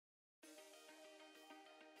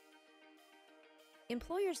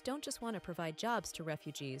Employers don't just want to provide jobs to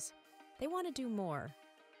refugees, they want to do more.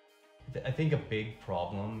 I think a big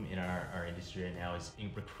problem in our industry right now is in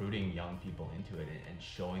recruiting young people into it and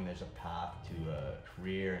showing there's a path to a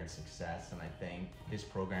career and success. And I think this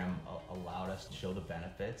program allowed us to show the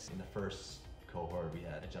benefits. In the first cohort, we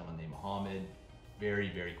had a gentleman named Mohammed,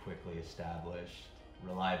 very quickly established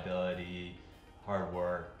reliability, hard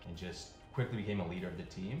work, and just quickly became a leader of the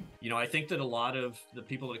team. You know, I think that a lot of the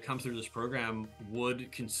people that come through this program would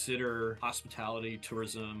consider hospitality,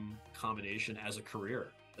 tourism, accommodation as a career.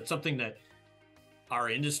 It's something that our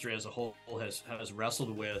industry as a whole has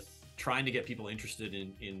wrestled with. Trying to get people interested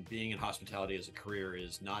in being in hospitality as a career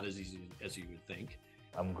is not as easy as you would think.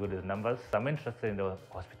 I'm good with numbers. I'm interested in the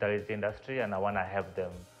hospitality industry and I want to help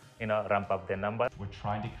them, ramp up their numbers. We're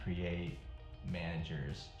trying to create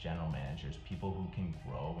managers, general managers, people who can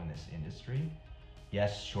grow in this industry.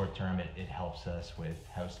 Yes, short term, it helps us with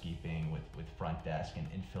housekeeping, with front desk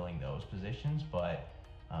and filling those positions, but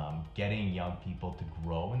getting young people to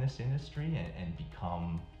grow in this industry and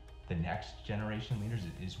become the next generation leaders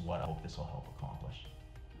is what I hope this will help accomplish.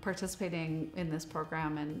 Participating in this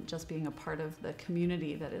program and just being a part of the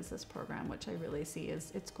community that is this program, which I really see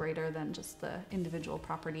is it's greater than just the individual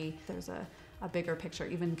property. There's a bigger picture,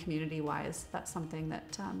 even community-wise. That's something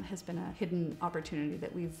that has been a hidden opportunity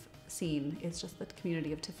that we've seen, is just the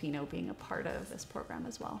community of Tofino being a part of this program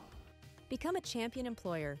as well. Become a champion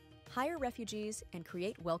employer, hire refugees, and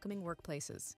create welcoming workplaces.